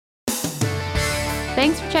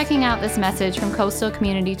Thanks for checking out this message from Coastal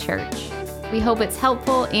Community Church. We hope it's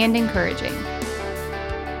helpful and encouraging.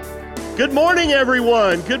 Good morning,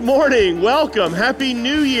 everyone. Good morning. Welcome. Happy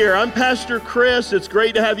New Year. I'm Pastor Chris. It's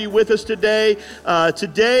great to have you with us today.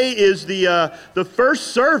 Today is the first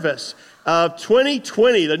service of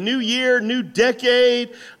 2020, the new year, new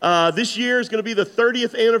decade. This year is going to be the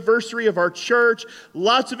 30th anniversary of our church.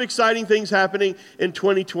 Lots of exciting things happening in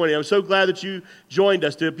 2020. I'm so glad that you joined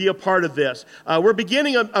us to be a part of this. We're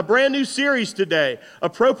beginning a brand new series today,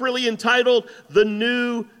 appropriately entitled The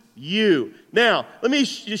New You. Now, let me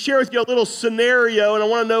share with you a little scenario, and I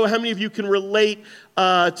want to know how many of you can relate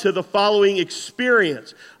to the following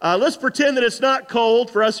experience. Let's pretend that it's not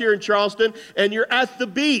cold for us here in Charleston, and you're at the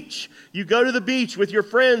beach. You go to the beach with your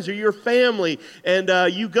friends or your family,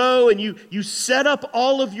 and you go and you set up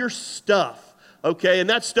all of your stuff. Okay, and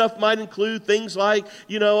that stuff might include things like,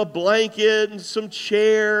 a blanket and some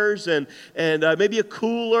chairs and maybe a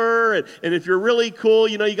cooler. And if you're really cool,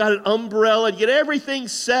 you got an umbrella. You get everything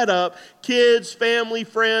set up, kids, family,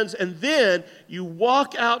 friends, and then you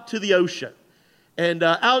walk out to the ocean and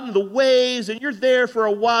out in the waves, and you're there for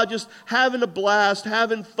a while just having a blast,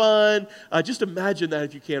 having fun. Just imagine that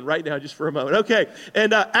if you can right now, just for a moment. Okay,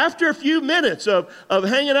 and after a few minutes of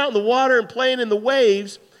hanging out in the water and playing in the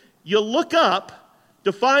waves, you look up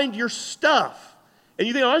to find your stuff. And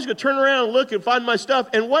you think, I'm just going to turn around and look and find my stuff.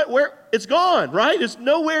 And where? It's gone, right? It's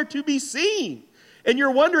nowhere to be seen. And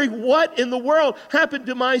you're wondering, what in the world happened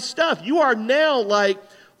to my stuff? You are now like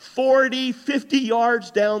 40, 50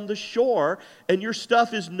 yards down the shore, and your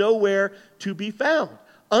stuff is nowhere to be found.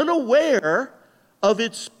 Unaware of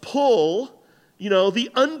its pull, the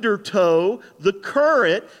undertow, the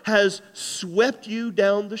current has swept you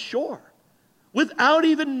down the shore. Without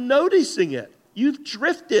even noticing it, you've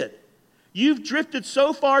drifted. You've drifted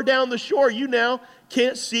so far down the shore, you now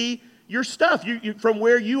can't see your stuff from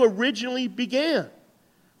where you originally began.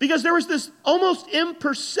 Because there was this almost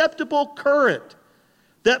imperceptible current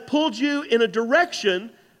that pulled you in a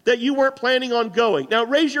direction that you weren't planning on going. Now,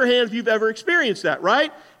 raise your hand if you've ever experienced that,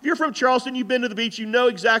 right? If you're from Charleston, you've been to the beach, you know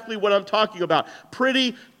exactly what I'm talking about.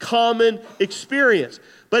 Pretty common experience.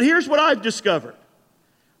 But here's what I've discovered.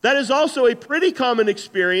 That is also a pretty common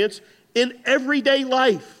experience in everyday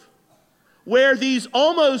life, where these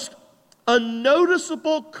almost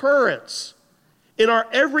unnoticeable currents in our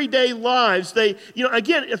everyday lives,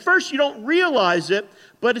 again, at first you don't realize it,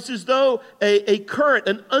 but it's as though a current,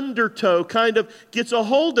 an undertow kind of gets a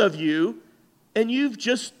hold of you, and you've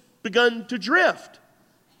just begun to drift.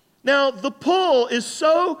 Now, the pull is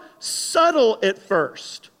so subtle at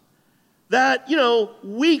first that,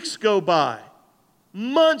 weeks go by.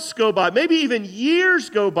 Months go by, maybe even years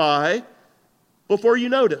go by before you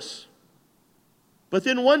notice. But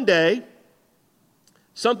then one day,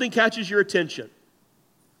 something catches your attention.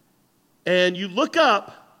 And you look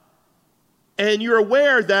up, and you're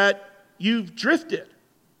aware that you've drifted.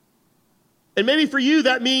 And maybe for you,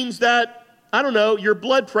 that means that, your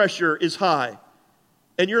blood pressure is high.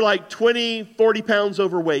 And you're like 20, 40 pounds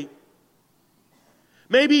overweight.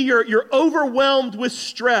 Maybe you're overwhelmed with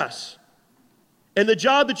stress. And the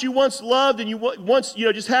job that you once loved and you once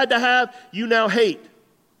just had to have, you now hate.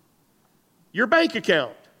 Your bank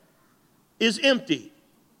account is empty,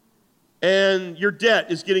 and your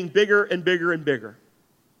debt is getting bigger and bigger and bigger.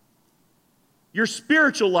 Your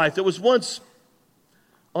spiritual life that was once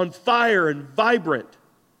on fire and vibrant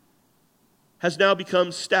has now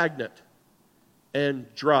become stagnant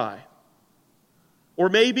and dry. Or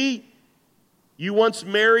maybe you once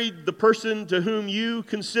married the person to whom you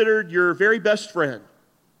considered your very best friend,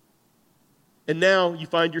 and now you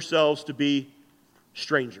find yourselves to be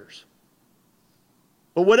strangers.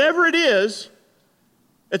 But whatever it is,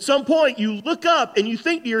 at some point you look up and you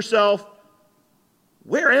think to yourself,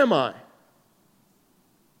 where am I?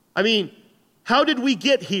 How did we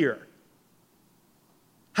get here?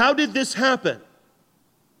 How did this happen?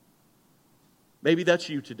 Maybe that's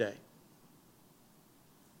you today.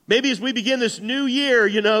 Maybe as we begin this new year,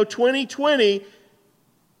 2020,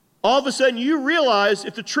 all of a sudden you realize,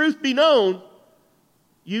 if the truth be known,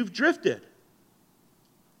 you've drifted.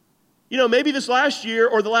 Maybe this last year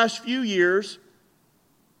or the last few years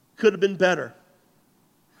could have been better.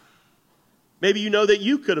 Maybe you know that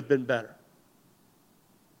you could have been better.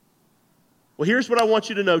 Well, here's what I want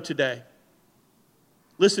you to know today.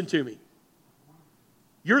 Listen to me.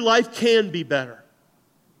 Your life can be better.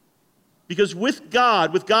 Because with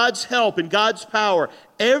God, with God's help and God's power,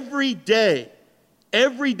 every day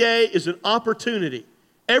is an opportunity.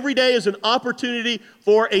 Every day is an opportunity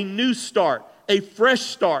for a new start, a fresh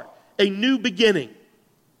start, a new beginning.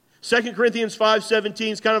 2 Corinthians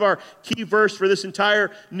 5:17 is kind of our key verse for this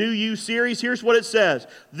entire New You series. Here's what it says.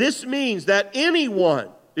 This means that anyone,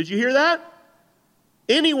 did you hear that?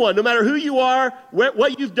 Anyone, no matter who you are,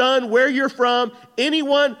 what you've done, where you're from,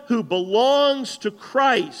 anyone who belongs to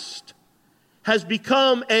Christ has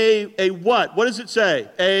become a what? What does it say?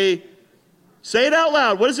 Say it out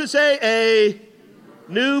loud. What does it say? A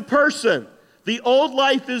new person. The old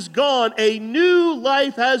life is gone. A new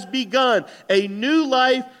life has begun. A new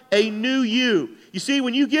life, a new you. You see,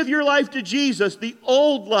 when you give your life to Jesus, the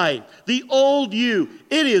old life, the old you,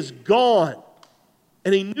 it is gone.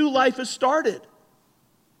 And a new life has started.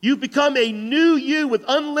 You've become a new you with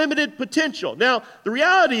unlimited potential. Now, the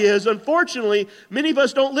reality is, unfortunately, many of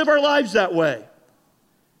us don't live our lives that way.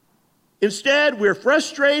 Instead, we're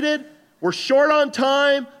frustrated, we're short on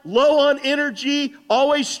time, low on energy,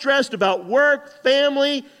 always stressed about work,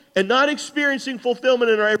 family, and not experiencing fulfillment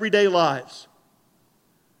in our everyday lives.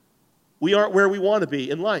 We aren't where we want to be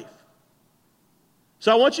in life.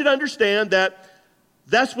 So I want you to understand that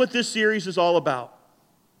that's what this series is all about.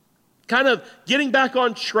 Kind of getting back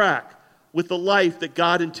on track with the life that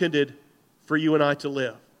God intended for you and I to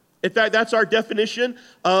live. In fact, that's our definition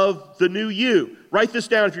of the new you. Write this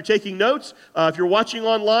down if you're taking notes. If you're watching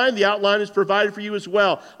online, the outline is provided for you as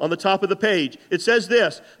well on the top of the page. It says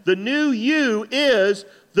this: the new you is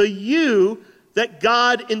the you that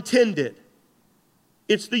God intended.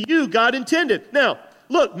 It's the you God intended. Now,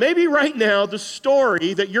 look, maybe right now the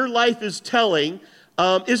story that your life is telling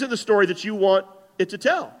isn't the story that you want it to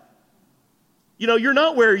tell. You know, you're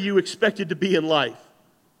not where you expected to be in life.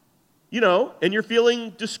 You know, and you're feeling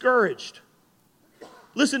discouraged.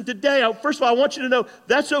 Listen, today, first of all, I want you to know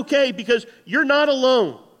that's okay because you're not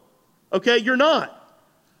alone. Okay, you're not.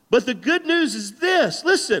 But the good news is this.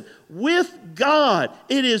 Listen, with God,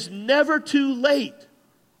 it is never too late.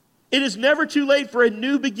 It is never too late for a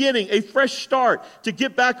new beginning, a fresh start, to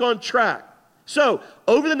get back on track. So,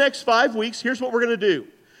 over the next 5 weeks, here's what we're going to do.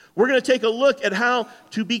 We're going to take a look at how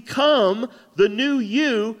to become the new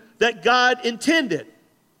you that God intended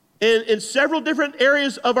in several different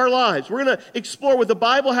areas of our lives. We're going to explore what the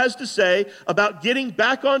Bible has to say about getting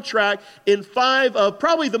back on track in 5 of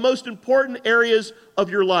probably the most important areas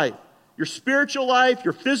of your life. Your spiritual life,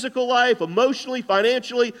 your physical life, emotionally,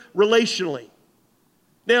 financially, relationally.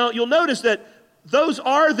 Now, you'll notice that those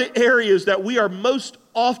are the areas that we are most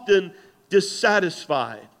often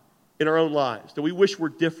dissatisfied in our own lives, that we wish were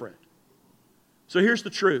different. So here's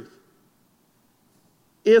the truth.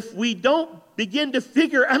 If we don't begin to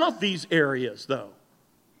figure out these areas, though,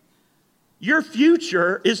 your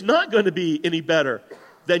future is not going to be any better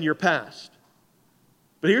than your past.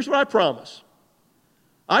 But here's what I promise.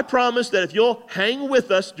 I promise that if you'll hang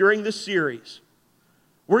with us during this series,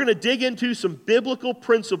 we're going to dig into some biblical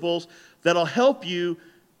principles that'll help you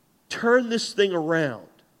turn this thing around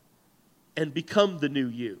and become the new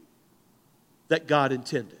you that God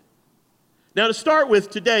intended. Now, to start with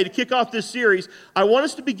today, to kick off this series, I want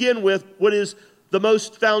us to begin with what is the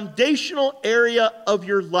most foundational area of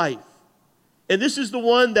your life. And this is the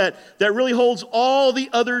one that really holds all the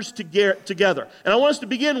others together. And I want us to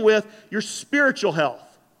begin with your spiritual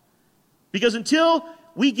health. Because until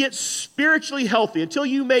we get spiritually healthy, until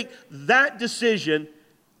you make that decision,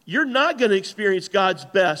 you're not going to experience God's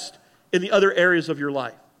best in the other areas of your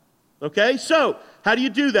life. Okay? So, how do you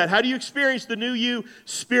do that? How do you experience the new you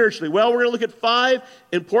spiritually? Well, we're going to look at 5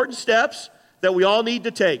 important steps that we all need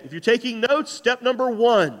to take. If you're taking notes, step number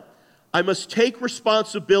 1, I must take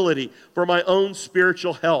responsibility for my own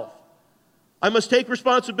spiritual health. I must take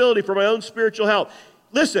responsibility for my own spiritual health.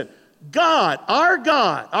 Listen, God,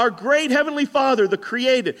 our great Heavenly Father, the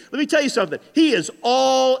Creator, let me tell you something. He is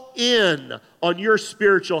all in on your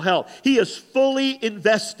spiritual health. He is fully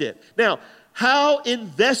invested. Now, how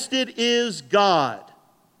invested is God?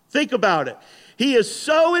 Think about it. He is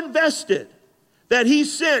so invested that He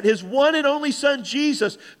sent His one and only Son,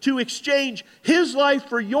 Jesus, to exchange His life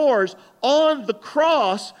for yours on the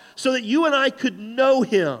cross so that you and I could know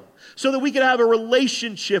Him, so that we could have a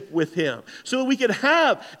relationship with Him, so that we could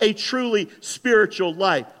have a truly spiritual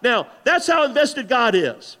life. Now, that's how invested God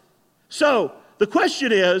is. So, the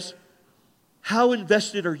question is, how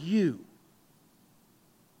invested are you?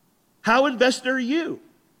 How invested are you?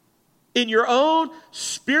 In your own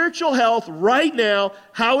spiritual health right now,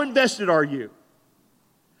 how invested are you?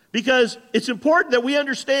 Because it's important that we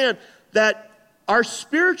understand that our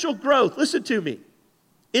spiritual growth, listen to me,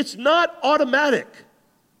 it's not automatic.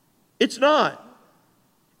 It's not.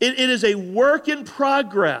 It is a work in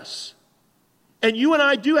progress. And you and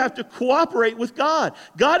I do have to cooperate with God.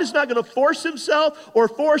 God is not going to force Himself or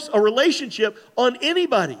force a relationship on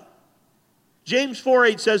anybody. James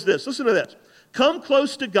 4:8 says this. Listen to this. Come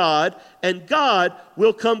close to God, and God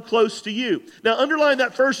will come close to you. Now, underline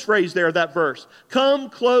that first phrase there, that verse. Come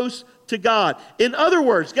close to God. In other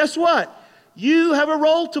words, guess what? You have a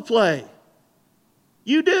role to play.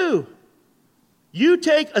 You do. You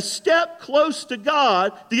take a step close to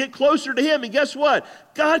God to get closer to Him, and guess what?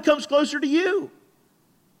 God comes closer to you.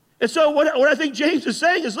 And so what I think James is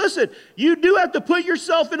saying is, listen, you do have to put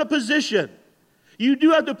yourself in a position. You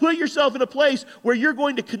do have to put yourself in a place where you're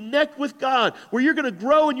going to connect with God, where you're going to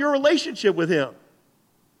grow in your relationship with Him.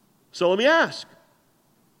 So let me ask,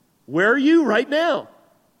 where are you right now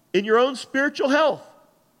in your own spiritual health?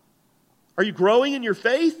 Are you growing in your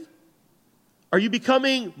faith? Are you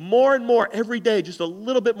becoming more and more every day, just a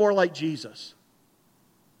little bit more like Jesus?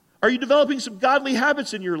 Are you developing some godly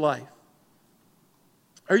habits in your life?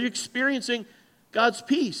 Are you experiencing God's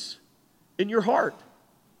peace in your heart?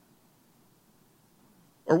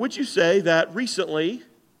 Or would you say that recently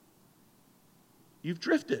you've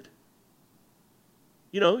drifted?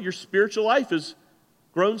 You know, your spiritual life has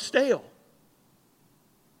grown stale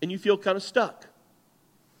and you feel kind of stuck.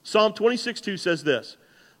 Psalm 26:2 says this,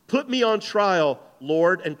 "Put me on trial,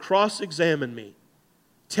 Lord, and cross-examine me.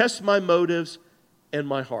 Test my motives and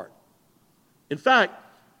my heart." In fact,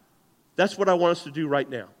 that's what I want us to do right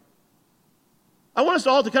now. I want us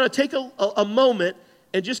all to kind of take a moment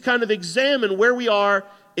and just kind of examine where we are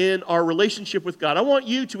in our relationship with God. I want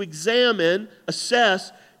you to examine,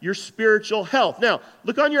 assess your spiritual health. Now,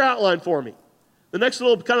 look on your outline for me. The next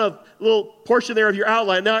little portion there of your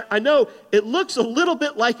outline. Now, I know it looks a little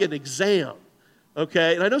bit like an exam,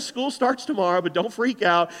 okay? And I know school starts tomorrow, but don't freak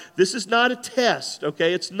out. This is not a test,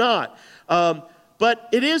 okay? It's not. But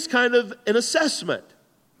it is kind of an assessment.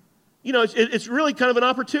 You know, it's really kind of an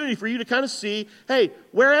opportunity for you to kind of see, hey,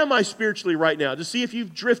 where am I spiritually right now? To see if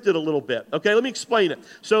you've drifted a little bit. Okay, let me explain it.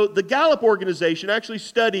 So the Gallup organization actually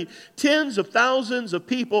studied tens of thousands of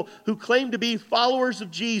people who claim to be followers of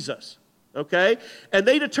Jesus. Okay? And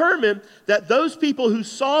they determined that those people who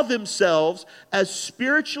saw themselves as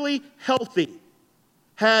spiritually healthy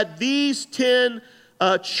had these 10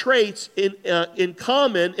 traits in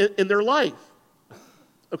common in their life.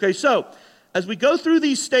 Okay, so as we go through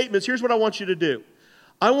these statements, here's what I want you to do.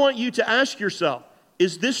 I want you to ask yourself,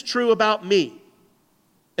 is this true about me?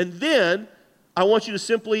 And then I want you to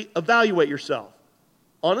simply evaluate yourself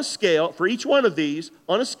on a scale, for each one of these,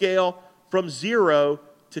 on a scale from 0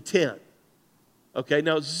 to 10. Okay,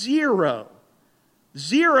 now 0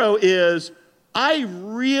 is, I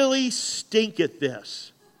really stink at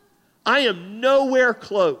this. I am nowhere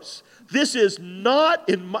close. This is not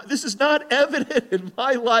evident in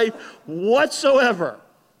my life whatsoever.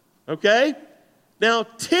 Okay? Now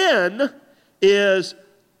 10 is,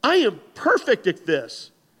 I am perfect at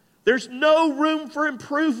this. There's no room for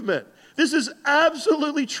improvement. This is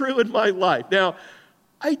absolutely true in my life. Now,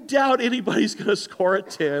 I doubt anybody's going to score a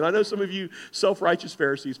 10. I know some of you self-righteous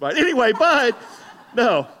Pharisees might. Anyway, but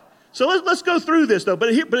no. So let's go through this, though.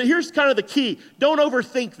 But here's kind of the key. Don't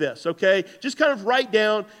overthink this, okay? Just kind of write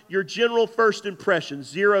down your general first impression,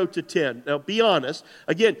 0 to 10. Now, be honest.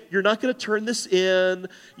 Again, you're not going to turn this in.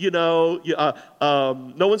 No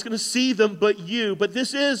one's going to see them but you. But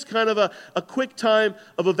this is kind of a quick time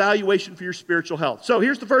of evaluation for your spiritual health. So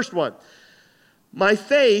here's the first one. My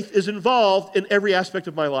faith is involved in every aspect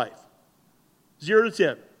of my life. 0 to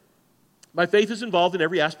 10. My faith is involved in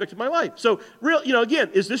every aspect of my life. So,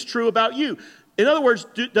 again, is this true about you? In other words,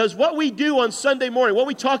 does what we do on Sunday morning, what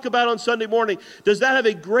we talk about on Sunday morning, does that have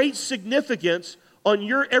a great significance on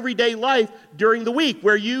your everyday life during the week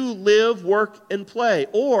where you live, work, and play?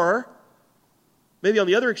 Or maybe on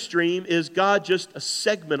the other extreme, is God just a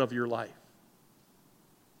segment of your life?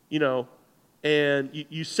 And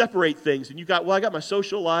you separate things, and I got my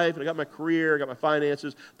social life, and I got my career, I got my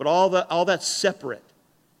finances, but all that's separate.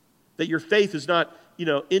 That your faith is not,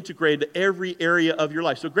 integrated to every area of your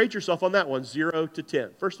life. So grade yourself on that one, 0 to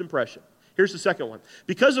 10. First impression. Here's the second one.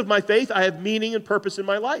 Because of my faith, I have meaning and purpose in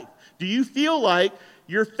my life. Do you feel like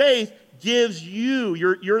your faith gives you,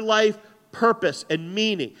 your life, purpose and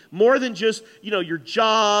meaning? More than just, your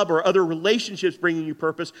job or other relationships bringing you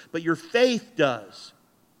purpose, but your faith does.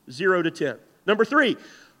 0 to 10. Number 3,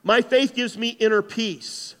 my faith gives me inner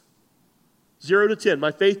peace. 0 to 10.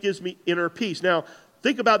 My faith gives me inner peace. Now,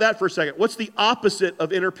 think about that for a second. What's the opposite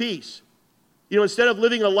of inner peace? Instead of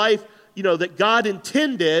living a life, that God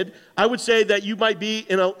intended, I would say that you might be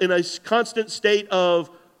in a constant state of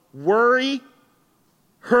worry,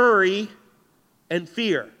 hurry, and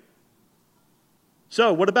fear.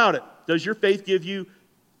 So, what about it? Does your faith give you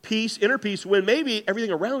peace, inner peace, when maybe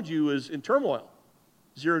everything around you is in turmoil?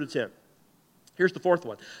 0 to 10. Here's the fourth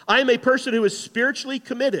one. I am a person who is spiritually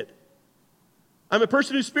committed. I'm a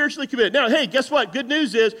person who's spiritually committed. Now, hey, guess what? Good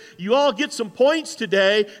news is you all get some points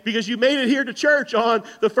today because you made it here to church on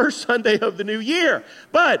the first Sunday of the new year.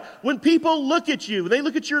 But when people look at you, when they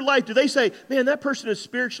look at your life, do they say, man, that person is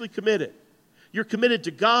spiritually committed? You're committed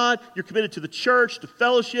to God. You're committed to the church, to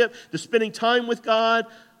fellowship, to spending time with God.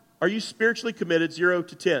 Are you spiritually committed, 0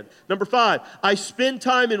 to 10? Number 5, I spend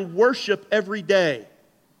time in worship every day.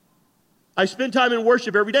 I spend time in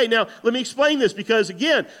worship every day. Now, let me explain this because,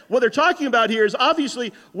 again, what they're talking about here is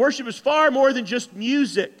obviously worship is far more than just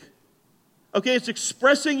music. Okay, it's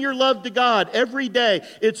expressing your love to God every day.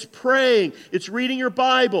 It's praying. It's reading your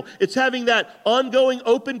Bible. It's having that ongoing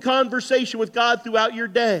open conversation with God throughout your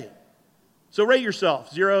day. So rate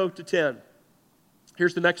yourself, 0 to 10.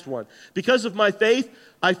 Here's the next one. Because of my faith,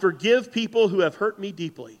 I forgive people who have hurt me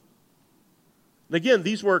deeply. And again,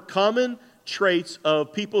 these were common traits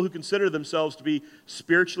of people who consider themselves to be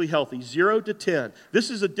spiritually healthy, 0 to 10. This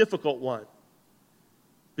is a difficult one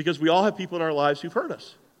because we all have people in our lives who've hurt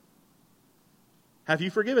us. Have you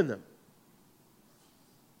forgiven them?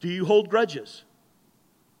 Do you hold grudges?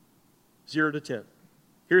 0 to 10.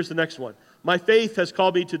 Here's the next one. My faith has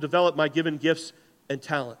called me to develop my given gifts and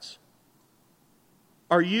talents.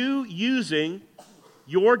 Are you using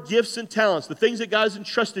your gifts and talents, the things that God has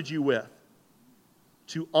entrusted you with,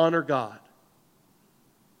 to honor God?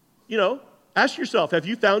 You know, ask yourself, have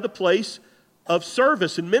you found a place of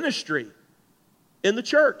service and ministry in the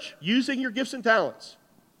church using your gifts and talents?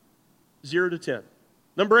 0 to 10.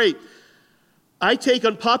 Number 8, I take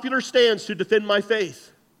unpopular stands to defend my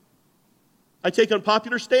faith. I take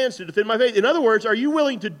unpopular stands to defend my faith. In other words, are you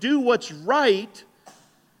willing to do what's right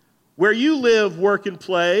where you live, work, and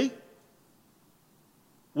play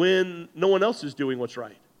when no one else is doing what's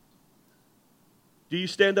right? Do you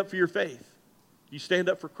stand up for your faith? Do you stand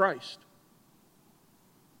up for Christ?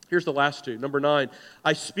 Here's the last two. Number 9,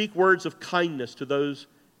 I speak words of kindness to those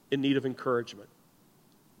in need of encouragement.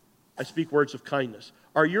 I speak words of kindness.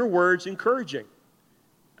 Are your words encouraging?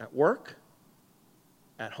 At work?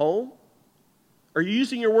 At home? Are you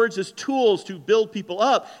using your words as tools to build people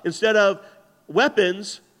up instead of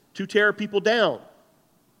weapons to tear people down?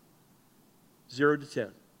 0 to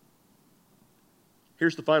 10.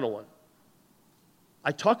 Here's the final one.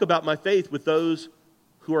 I talk about my faith with those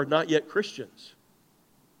who are not yet Christians.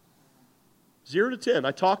 0 to 10.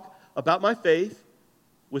 I talk about my faith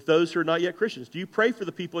with those who are not yet Christians. Do you pray for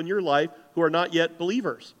the people in your life who are not yet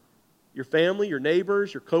believers? Your family, your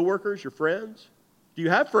neighbors, your coworkers, your friends? Do you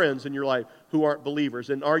have friends in your life who aren't believers?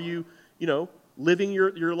 And are you, living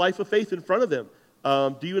your life of faith in front of them?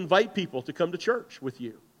 Do you invite people to come to church with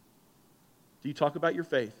you? Do you talk about your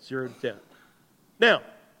faith? 0 to 10. Now,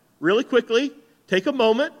 really quickly, take a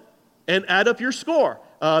moment and add up your score.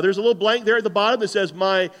 There's a little blank there at the bottom that says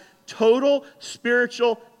my total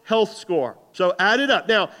spiritual health score. So add it up.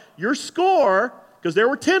 Now, your score, because there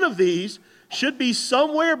were 10 of these, should be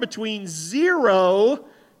somewhere between 0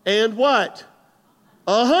 and what?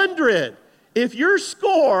 100. If your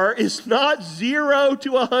score is not 0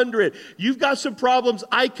 to 100, you've got some problems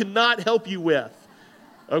I cannot help you with.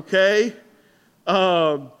 Okay?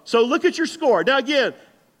 So look at your score. Now again,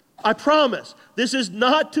 I promise, this is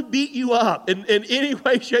not to beat you up in any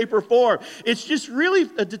way, shape, or form. It's just really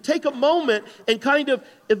to take a moment and kind of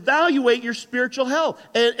evaluate your spiritual health.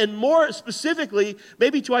 And more specifically,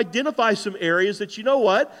 maybe to identify some areas that, you know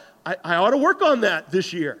what, I ought to work on that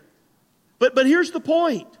this year. But here's the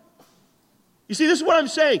point. You see, this is what I'm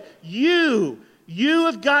saying. You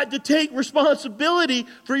have got to take responsibility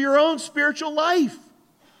for your own spiritual life.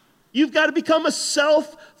 You've got to become a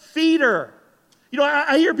self-feeder.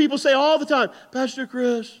 I hear people say all the time, Pastor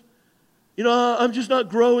Chris, I'm just not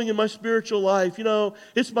growing in my spiritual life.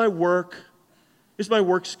 It's my work. It's my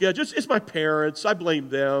work schedule. It's my parents. I blame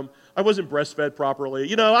them. I wasn't breastfed properly.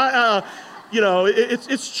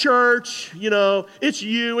 It's church. It's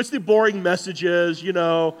you. It's the boring messages.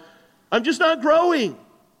 I'm just not growing.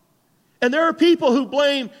 And there are people who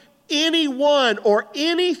blame anyone or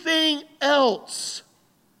anything else,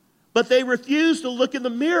 but they refuse to look in the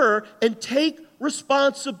mirror and take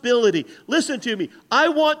responsibility. Listen to me. I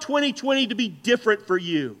want 2020 to be different for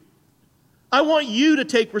you. I want you to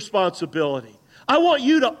take responsibility. I want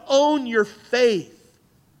you to own your faith.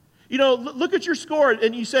 Look at your score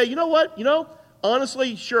and you say, you know what?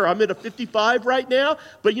 Honestly, sure, I'm at a 55 right now,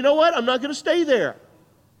 but you know what? I'm not going to stay there.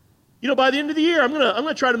 By the end of the year, I'm going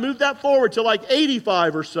to try to move that forward to like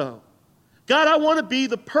 85 or so. God, I want to be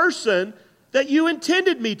the person that you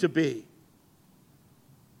intended me to be.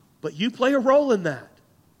 But you play a role in that.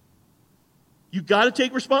 You've got to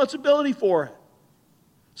take responsibility for it.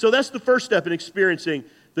 So that's the first step in experiencing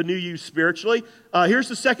the new you spiritually. Here's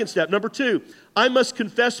the second step. Number 2, I must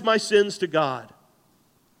confess my sins to God.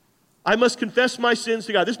 I must confess my sins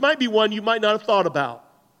to God. This might be one you might not have thought about,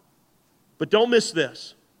 but don't miss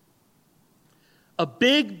this. A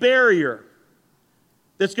big barrier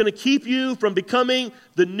that's going to keep you from becoming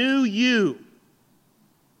the new you,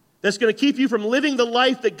 that's going to keep you from living the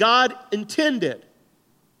life that God intended,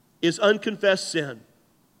 is unconfessed sin.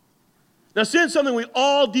 Now, sin is something we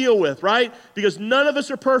all deal with, right? Because none of us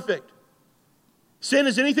are perfect. Sin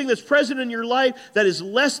is anything that's present in your life that is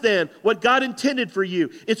less than what God intended for you.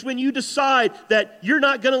 It's when you decide that you're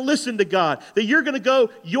not going to listen to God, that you're going to go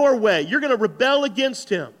your way, you're going to rebel against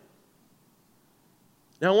Him.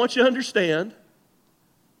 Now, I want you to understand,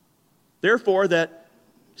 therefore, that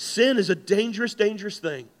sin is a dangerous, dangerous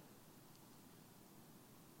thing.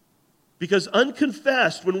 Because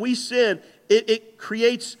unconfessed, when we sin, it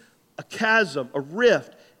creates a chasm, a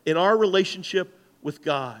rift in our relationship with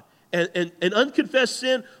God. And unconfessed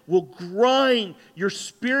sin will grind your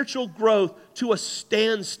spiritual growth to a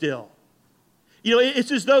standstill. You know, it's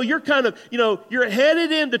as though you're kind of, you're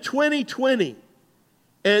headed into 2020.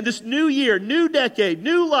 And this new year, new decade,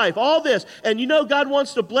 new life, all this. And God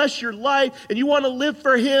wants to bless your life, and you want to live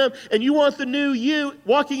for Him, and you want the new you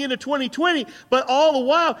walking into 2020. But all the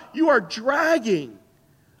while, you are dragging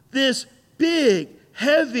this big,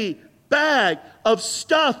 heavy bag of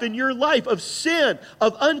stuff in your life, of sin,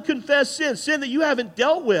 of unconfessed sin that you haven't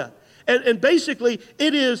dealt with. And basically,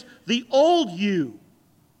 it is the old you.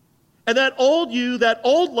 And that old you, that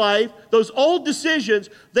old life, those old decisions,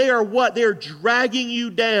 they are what? They are dragging you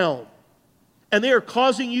down. And they are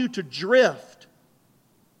causing you to drift.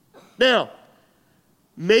 Now,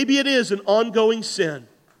 maybe it is an ongoing sin.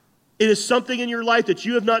 It is something in your life that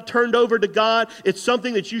you have not turned over to God. It's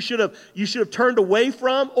something that you should have turned away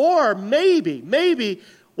from. Or maybe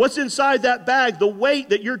what's inside that bag, the weight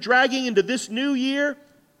that you're dragging into this new year,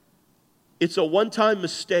 it's a one-time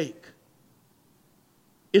mistake.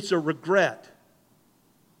 It's a regret.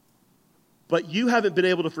 But you haven't been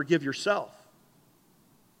able to forgive yourself.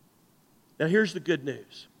 Now here's the good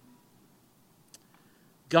news.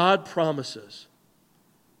 God promises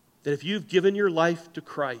that if you've given your life to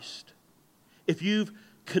Christ, if you've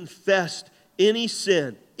confessed any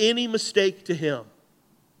sin, any mistake to Him,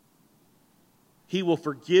 He will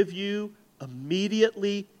forgive you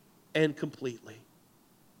immediately and completely.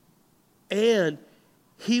 And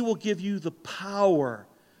He will give you the power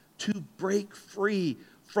to break free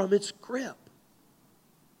from its grip.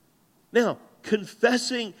 Now,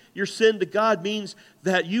 confessing your sin to God means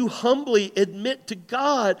that you humbly admit to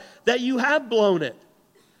God that you have blown it,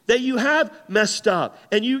 that you have messed up,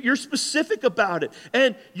 and you're specific about it,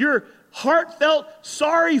 and you're heartfelt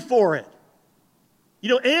sorry for it.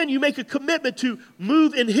 And you make a commitment to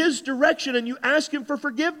move in His direction, and you ask Him for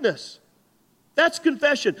forgiveness. That's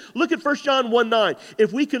confession. Look at 1 John 1:9.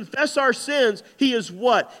 If we confess our sins, He is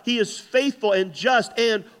what? He is faithful and just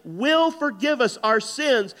and will forgive us our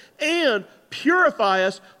sins and purify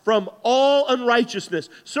us from all unrighteousness.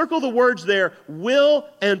 Circle the words there, will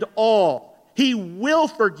and all. He will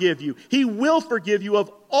forgive you. He will forgive you of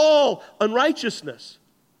all unrighteousness.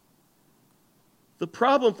 The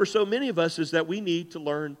problem for so many of us is that we need to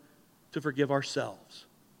learn to forgive ourselves.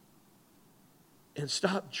 And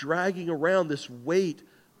stop dragging around this weight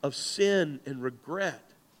of sin and regret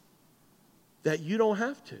that you don't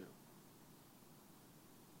have to.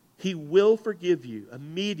 He will forgive you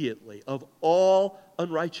immediately of all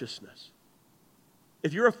unrighteousness.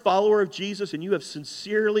 If you're a follower of Jesus and you have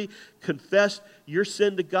sincerely confessed your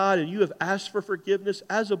sin to God and you have asked for forgiveness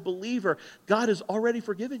as a believer, God has already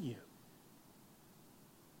forgiven you.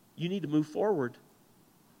 You need to move forward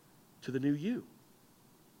to the new you.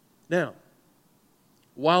 Now,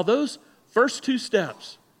 while those first 2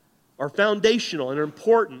 steps are foundational and are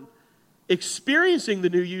important, experiencing the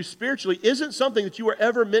new you spiritually isn't something that you were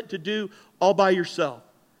ever meant to do all by yourself.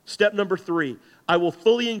 Step number 3, I will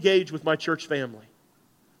fully engage with my church family.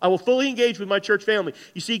 I will fully engage with my church family.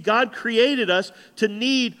 You see, God created us to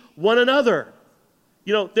need one another.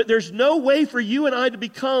 There's no way for you and I to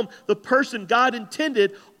become the person God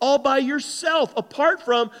intended all by yourself, apart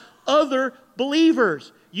from other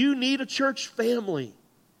believers. You need a church family.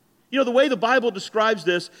 The way the Bible describes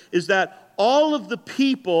this is that all of the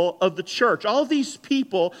people of the church, all of these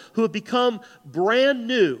people who have become brand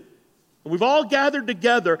new, and we've all gathered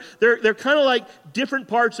together, they're kind of like different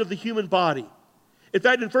parts of the human body. In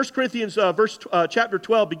fact, in 1 Corinthians chapter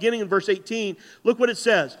 12, beginning in verse 18, look what it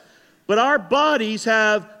says. But our bodies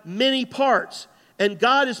have many parts, and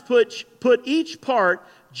God has put each part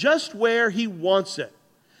just where He wants it.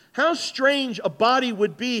 How strange a body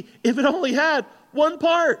would be if it only had one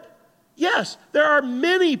part. Yes, there are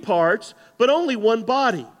many parts, but only one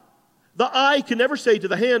body. The eye can never say to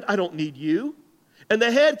the hand, I don't need you. And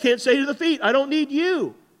the head can't say to the feet, I don't need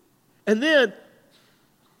you. And then,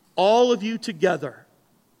 all of you together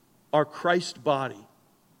are Christ's body,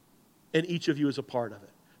 and each of you is a part of it.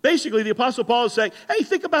 Basically, the Apostle Paul is saying, hey,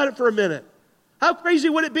 think about it for a minute. How crazy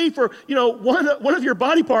would it be for, one of your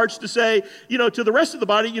body parts to say, to the rest of the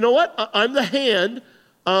body, you know what, I'm the hand,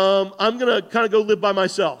 I'm going to kind of go live by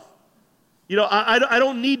myself. I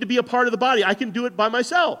don't need to be a part of the body. I can do it by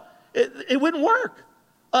myself. It wouldn't work.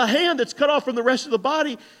 A hand that's cut off from the rest of the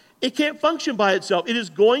body, it can't function by itself. It is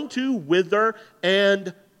going to wither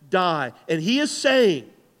and die. And he is saying,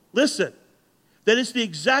 listen, that it's the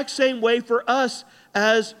exact same way for us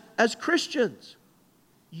as Christians.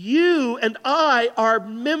 You and I are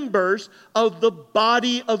members of the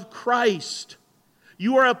body of Christ.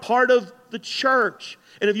 You are a part of the church.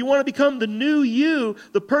 And if you want to become the new you,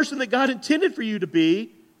 the person that God intended for you to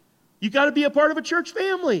be, you got to be a part of a church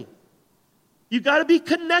family. You got to be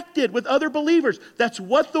connected with other believers. That's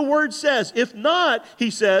what the Word says. If not, he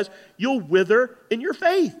says, you'll wither in your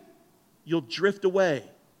faith. You'll drift away.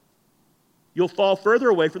 You'll fall further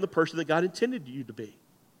away from the person that God intended you to be.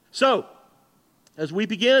 So, as we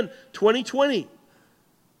begin 2020,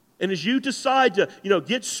 and as you decide to,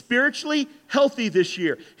 get spiritually healthy this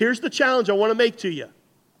year, here's the challenge I want to make to you.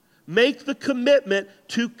 Make the commitment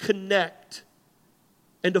to connect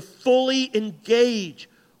and to fully engage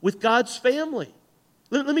with God's family.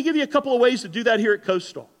 Let me give you a couple of ways to do that here at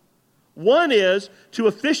Coastal. One is to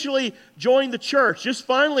officially join the church. Just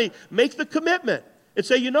finally make the commitment and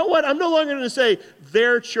say, you know what, I'm no longer going to say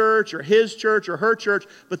their church or his church or her church,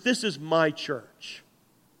 but this is my church.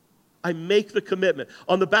 I make the commitment.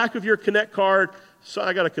 On the back of your Connect card, so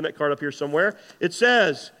I got a Connect card up here somewhere, it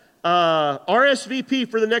says, RSVP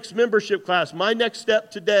for the next membership class, my next step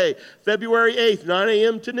today, February 8th, 9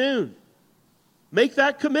 a.m. to noon. Make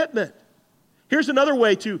that commitment. Here's another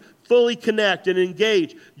way to fully connect and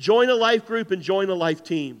engage. Join a life group and join a life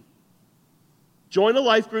team. Join a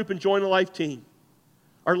life group and join a life team.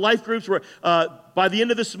 Our life groups were, by the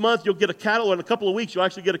end of this month, you'll get a catalog. In a couple of weeks, you'll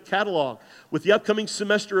actually get a catalog with the upcoming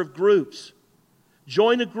semester of groups.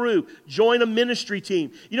 Join a group. Join a ministry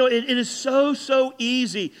team. It is so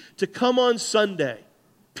easy to come on Sunday,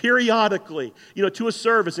 periodically, to a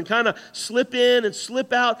service and kind of slip in and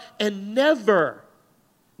slip out and never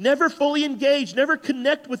fully engage, never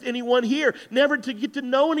connect with anyone here, never to get to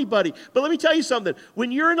know anybody. But let me tell you something.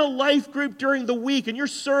 When you're in a life group during the week and you're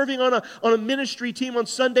serving on a ministry team on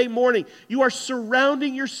Sunday morning, you are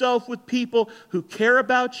surrounding yourself with people who care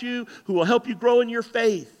about you, who will help you grow in your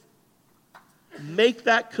faith. Make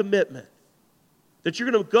that commitment that you're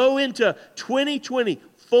going to go into 2020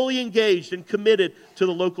 fully engaged and committed to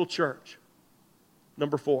the local church.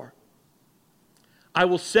 Number 4, I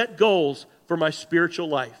will set goals for my spiritual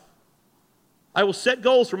life. I will set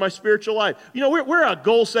goals for my spiritual life. We're a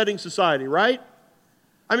goal-setting society, right?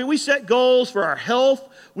 I mean, we set goals for our health.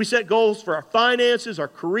 We set goals for our finances, our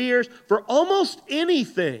careers, for almost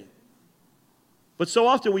anything. But so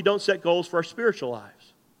often we don't set goals for our spiritual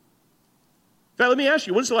lives. In fact, let me ask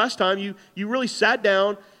you, when's the last time you really sat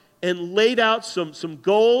down and laid out some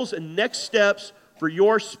goals and next steps for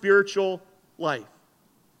your spiritual life?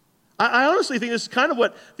 I honestly think this is kind of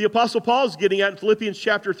what the Apostle Paul is getting at in Philippians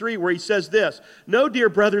chapter 3, where he says this, "No, dear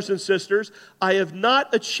brothers and sisters, I have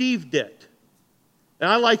not achieved it." And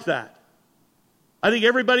I like that. I think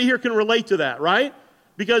everybody here can relate to that, right?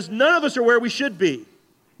 Because none of us are where we should be.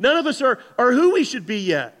 None of us are who we should be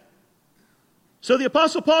yet. So the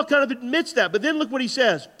Apostle Paul kind of admits that. But then look what he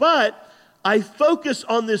says. "But I focus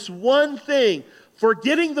on this one thing,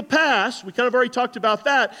 forgetting the past," we kind of already talked about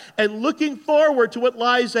that, "and looking forward to what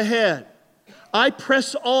lies ahead. I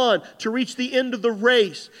press on to reach the end of the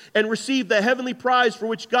race and receive the heavenly prize for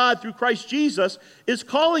which God, through Christ Jesus, is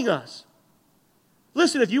calling us."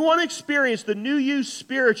 Listen, if you want to experience the new you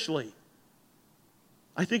spiritually,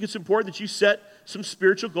 I think it's important that you set some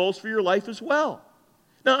spiritual goals for your life as well.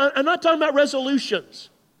 Now, I'm not talking about resolutions.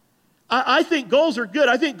 I think goals are good.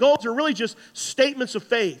 I think goals are really just statements of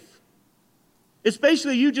faith. It's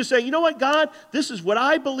basically you just saying, you know what, God, this is what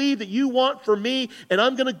I believe that you want for me, and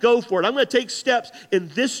I'm going to go for it. I'm going to take steps in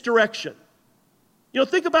this direction.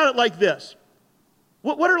 Think about it like this.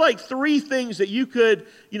 What are like 3 things that you could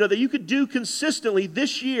do consistently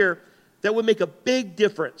this year that would make a big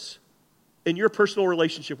difference in your personal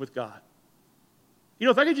relationship with God?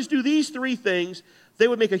 If I could just do these 3 things, they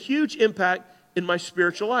would make a huge impact in my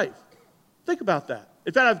spiritual life. Think about that.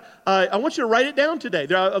 In fact, I want you to write it down today.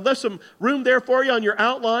 I left some room there for you on your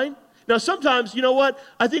outline. Now, sometimes, you know what?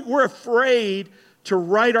 I think we're afraid to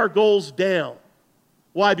write our goals down.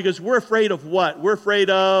 Why? Because we're afraid of what? We're afraid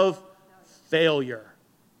of failure.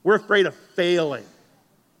 We're afraid of failing.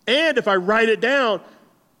 And if I write it down,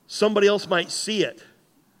 somebody else might see it,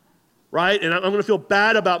 right? And I'm going to feel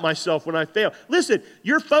bad about myself when I fail. Listen,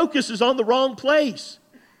 your focus is on the wrong place.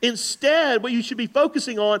 Instead, what you should be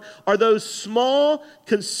focusing on are those small,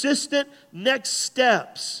 consistent next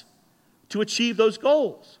steps to achieve those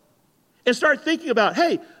goals. And start thinking about,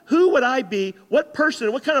 hey, who would I be? What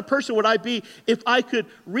kind of person would I be if I could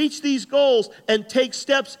reach these goals and take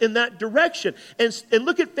steps in that direction? And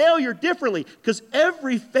look at failure differently, because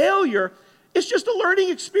every failure is just a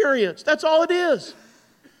learning experience. That's all it is.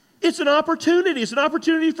 It's an opportunity. It's an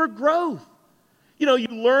opportunity for growth. You know, you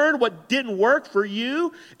learn what didn't work for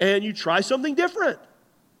you, and you try something different.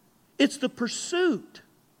 It's the pursuit.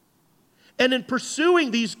 And in pursuing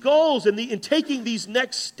these goals and in taking these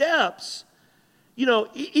next steps, you know,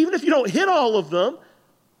 even if you don't hit all of them,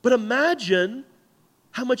 but imagine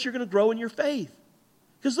how much you're going to grow in your faith.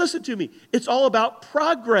 Because listen to me, it's all about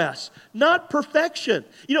progress, not perfection.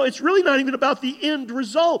 You know, it's really not even about the end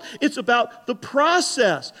result. It's about the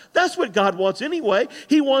process. That's what God wants anyway.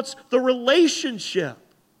 He wants the relationship.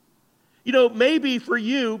 You know, maybe for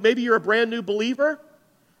you, maybe you're a brand new believer,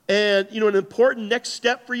 and, you know, an important next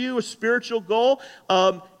step for you, a spiritual goal,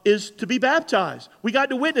 is to be baptized. We got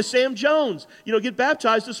to witness Sam Jones, you know, get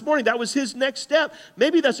baptized this morning. That was his next step.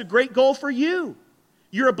 Maybe that's a great goal for you.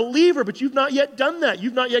 You're a believer, but you've not yet done that.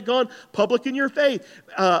 You've not yet gone public in your faith.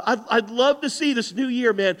 I'd love to see this new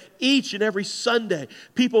year, man, each and every Sunday,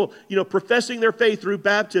 people, you know, professing their faith through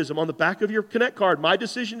baptism. On the back of your Connect card, my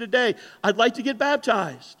decision today, I'd like to get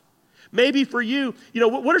baptized. Maybe for you, you know,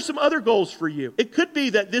 what are some other goals for you? It could be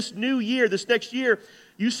that this new year, this next year,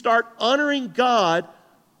 you start honoring God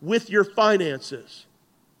with your finances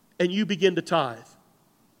and you begin to tithe.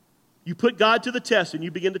 You put God to the test and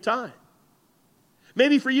you begin to tithe.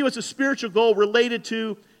 Maybe for you, it's a spiritual goal related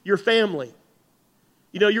to your family.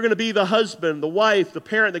 You know, you're going to be the husband, the wife, the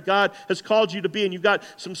parent that God has called you to be, and you've got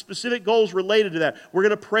some specific goals related to that. We're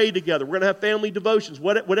going to pray together. We're going to have family devotions,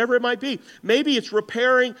 whatever it might be. Maybe it's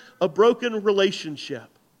repairing a broken relationship.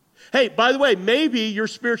 Hey, by the way, maybe your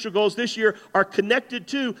spiritual goals this year are connected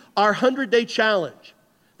to our 100-day challenge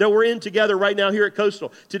that we're in together right now here at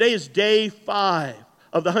Coastal. Today is day 5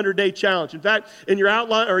 of the 100-day challenge. In fact, in your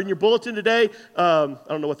outline or in your bulletin today, I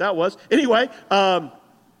don't know what that was. Anyway,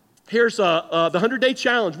 here's the 100-day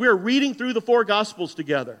challenge. We are reading through the 4 Gospels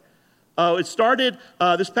together. It started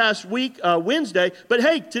this past week, Wednesday, but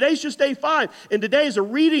hey, today's just day 5, and today is a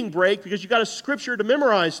reading break because you got a scripture to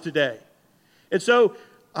memorize today. And so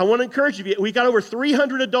I want to encourage you. We got over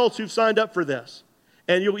 300 adults who've signed up for this.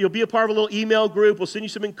 And you'll be a part of a little email group. We'll send you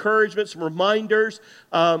some encouragement, some reminders.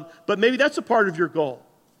 But maybe that's a part of your goal.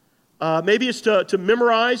 Maybe it's to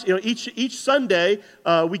memorize. You know, each Sunday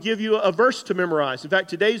we give you a verse to memorize. In fact,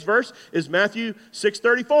 today's verse is Matthew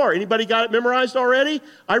 6:34. Anybody got it memorized already?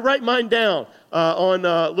 I write mine down on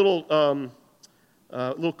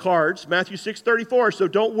little cards. Matthew 6:34. So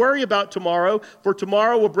don't worry about tomorrow, for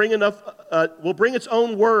tomorrow will bring its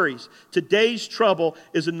own worries. Today's trouble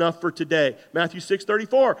is enough for today. Matthew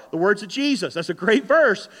 6:34. The words of Jesus. That's a great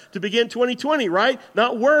verse to begin 2020, right?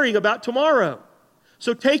 Not worrying about tomorrow.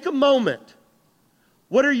 So take a moment.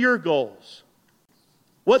 What are your goals?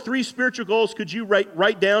 What 3 spiritual goals could you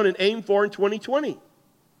write down and aim for in 2020?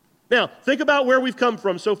 Now, think about where we've come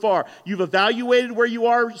from so far. You've evaluated where you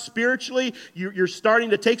are spiritually. You're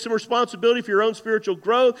starting to take some responsibility for your own spiritual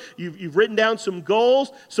growth. You've written down some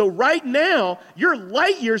goals. So right now, you're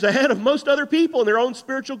light years ahead of most other people in their own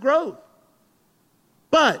spiritual growth.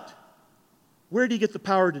 But where do you get the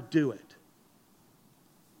power to do it?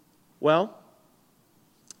 Well,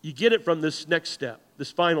 you get it from this next step,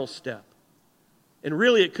 this final step. And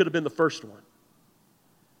really, it could have been the first one.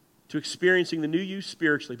 To experiencing the new you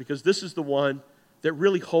spiritually, because this is the one that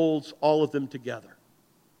really holds all of them together.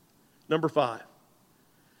 Number 5,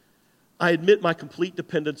 I admit my complete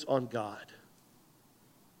dependence on God.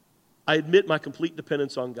 I admit my complete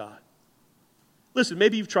dependence on God. Listen,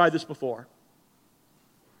 maybe you've tried this before.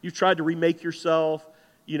 You've tried to remake yourself.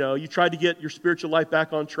 You know, you tried to get your spiritual life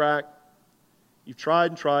back on track. You've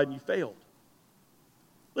tried and you failed.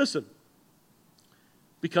 Listen,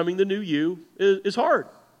 becoming the new you is hard.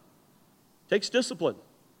 Takes discipline.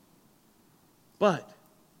 But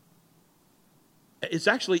it's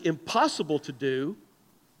actually impossible to do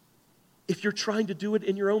if you're trying to do it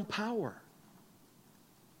in your own power.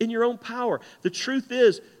 In your own power. The truth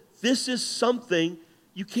is, this is something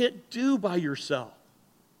you can't do by yourself.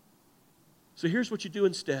 So here's what you do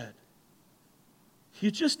instead.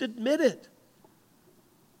 You just admit it.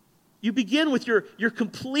 You begin with your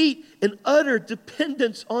complete and utter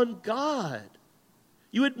dependence on God.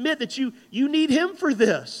 You admit that you need Him for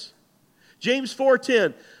this. James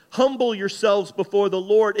 4:10, humble yourselves before the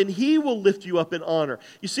Lord and He will lift you up in honor.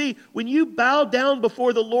 You see, when you bow down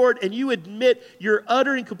before the Lord and you admit your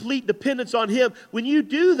utter and complete dependence on Him, when you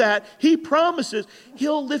do that, He promises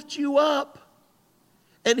He'll lift you up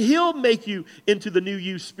and He'll make you into the new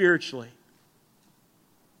you spiritually.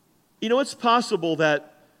 You know, it's possible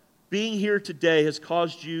that being here today has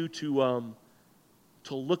caused you to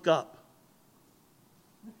look up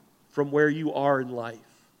from where you are in life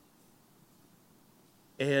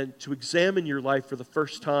and to examine your life for the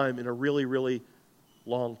first time in a really, really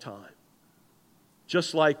long time.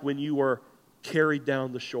 Just like when you were carried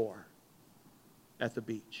down the shore at the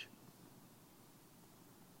beach.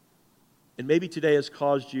 And maybe today has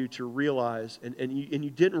caused you to realize, and you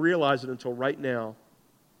didn't realize it until right now,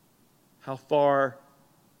 how far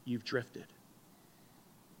you've drifted.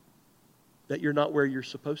 That you're not where you're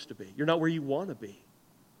supposed to be. You're not where you want to be.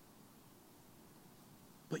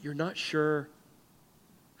 But you're not sure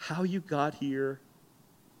how you got here,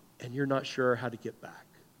 and you're not sure how to get back.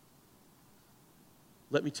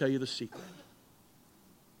 Let me tell you the secret.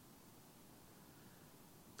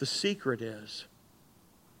 The secret is,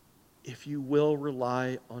 if you will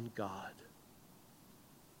rely on God,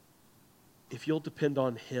 if you'll depend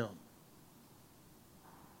on Him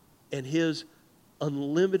and His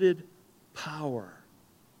unlimited power,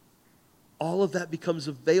 all of that becomes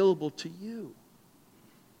available to you.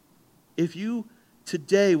 If you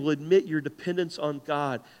today will admit your dependence on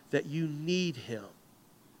God, that you need Him,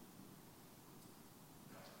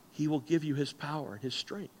 He will give you His power and His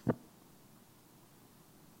strength.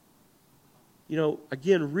 You know,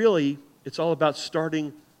 again, really, it's all about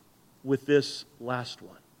starting with this last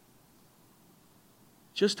one.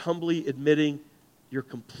 Just humbly admitting your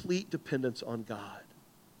complete dependence on God.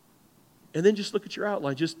 And then just look at your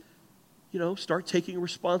outline. Just, start taking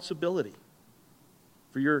responsibility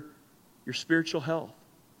for your spiritual health.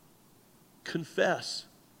 Confess,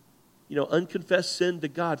 unconfessed sin to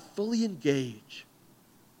God. Fully engage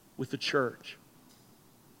with the church.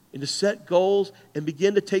 And to set goals and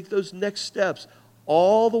begin to take those next steps,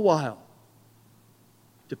 all the while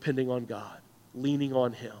depending on God, leaning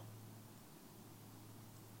on Him.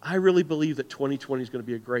 I really believe that 2020 is going to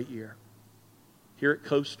be a great year here at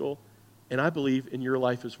Coastal, and I believe in your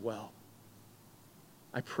life as well.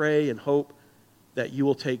 I pray and hope that you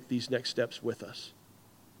will take these next steps with us.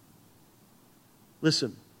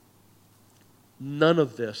 Listen, none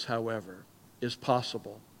of this, however, is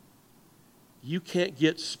possible. You can't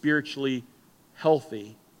get spiritually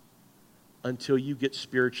healthy until you get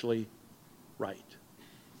spiritually right.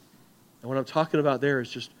 And what I'm talking about there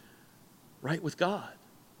is just right with God.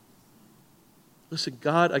 Listen,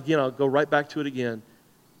 God, again, I'll go right back to it again.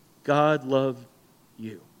 God loved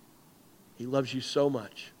you. He loves you so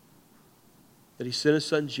much that He sent His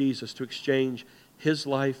Son Jesus to exchange His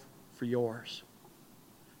life for yours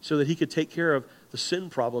so that He could take care of the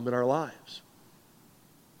sin problem in our lives.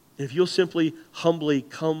 And if you'll simply humbly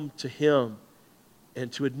come to Him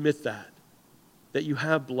and to admit that you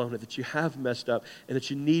have blown it, that you have messed up, and that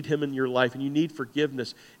you need Him in your life and you need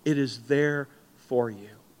forgiveness, it is there for you.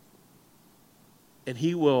 And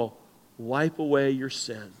He will wipe away your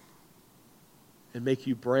sin and make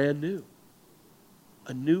you brand new,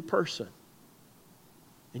 a new person.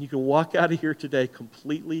 And you can walk out of here today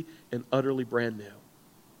completely and utterly brand new.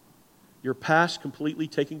 Your past completely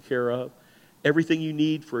taken care of, everything you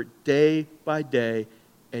need for day by day,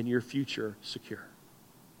 and your future secure.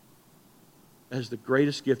 That is the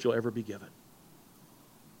greatest gift you'll ever be given.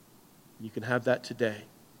 You can have that today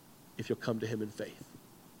if you'll come to Him in faith.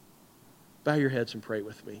 Bow your heads and pray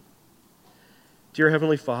with me. Dear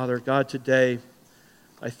Heavenly Father, God, today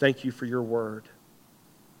I thank You for Your word.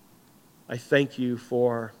 I thank You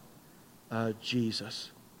for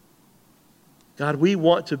Jesus. God, we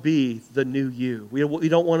want to be the new you. We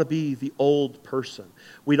don't want to be the old person.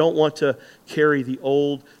 We don't want to carry the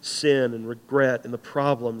old sin and regret and the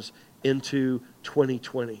problems into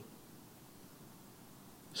 2020.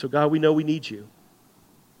 So God, we know we need You.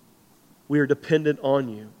 We are dependent on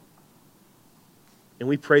You. And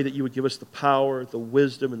we pray that You would give us the power, the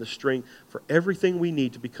wisdom, and the strength for everything we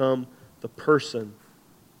need to become the person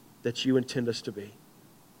that You intend us to be.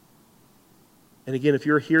 And again, if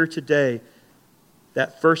you're here today,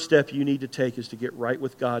 that first step you need to take is to get right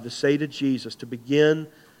with God, to say to Jesus, to begin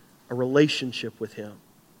a relationship with Him.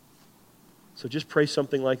 So just pray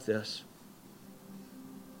something like this.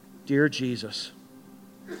 Dear Jesus,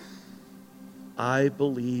 I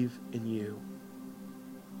believe in you.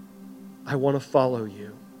 I want to follow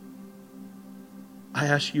you. I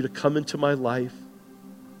ask you to come into my life,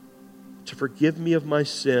 to forgive me of my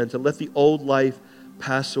sin, to let the old life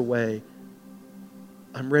pass away.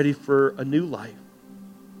 I'm ready for a new life.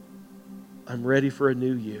 I'm ready for a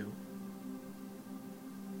new you.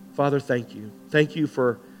 Father, thank you. Thank you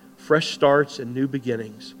for fresh starts and new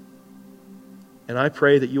beginnings. And I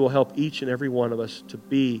pray that you will help each and every one of us to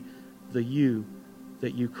be the you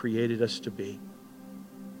that you created us to be.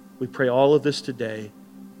 We pray all of this today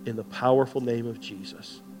in the powerful name of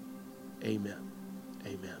Jesus. Amen.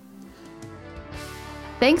 Amen.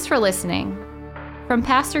 Thanks for listening. From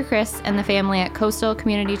Pastor Chris and the family at Coastal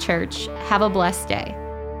Community Church, have a blessed day.